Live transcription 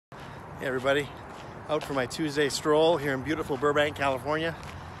Hey everybody, out for my Tuesday stroll here in beautiful Burbank, California.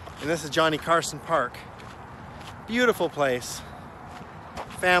 And this is Johnny Carson Park. Beautiful place.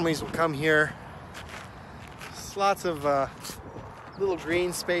 Families will come here. There's lots of little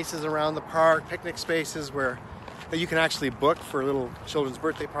green spaces around the park, picnic spaces that you can actually book for little children's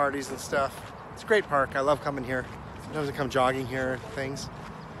birthday parties and stuff. It's a great park. I love coming here. Sometimes I come jogging here and things.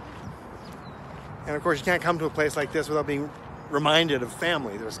 And of course you can't come to a place like this without being reminded of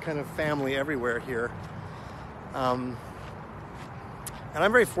family. There's kind of family everywhere here. And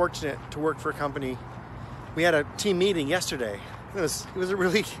I'm very fortunate to work for a company. We had a team meeting yesterday. It's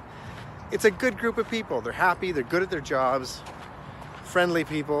a good group of people. They're happy, they're good at their jobs, friendly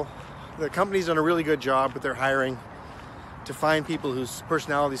people. The company's done a really good job with their hiring to find people whose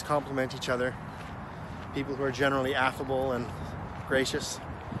personalities complement each other, people who are generally affable and gracious.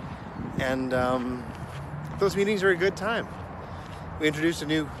 And those meetings are a good time. We introduced a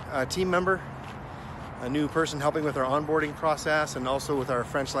new team member, a new person helping with our onboarding process and also with our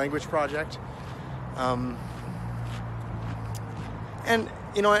French language project. And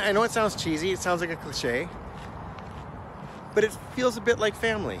you know, I know it sounds cheesy, it sounds like a cliche, but it feels a bit like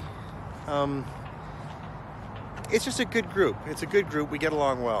family. It's just a good group. It's a good group. We get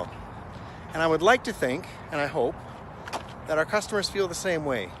along well. And I would like to think, and I hope, that our customers feel the same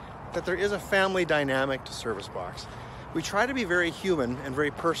way, that there is a family dynamic to ServiceBox. We try to be very human and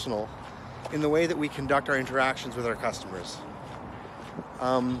very personal in the way that we conduct our interactions with our customers.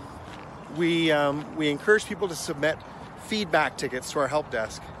 We encourage people to submit feedback tickets to our help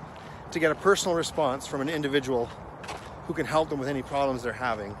desk to get a personal response from an individual who can help them with any problems they're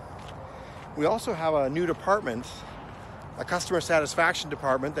having. We also have a new department, a customer satisfaction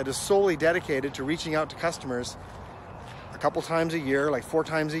department, that is solely dedicated to reaching out to customers a couple times a year, like 4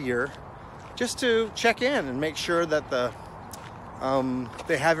 times a year, just to check in and make sure that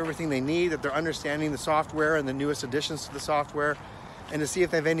they have everything they need, that they're understanding the software and the newest additions to the software, and to see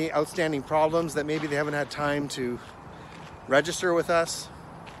if they have any outstanding problems that maybe they haven't had time to register with us.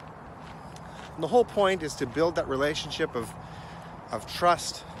 And the whole point is to build that relationship of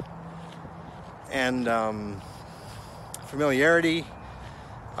trust and familiarity,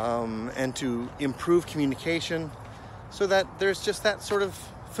 and to improve communication so that there's just that sort of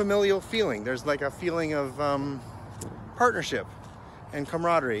familial feeling. There's like a feeling of partnership and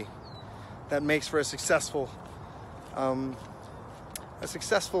camaraderie that makes for a successful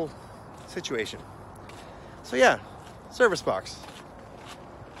situation. So yeah, ServiceBox.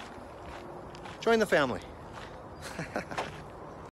 Join the family.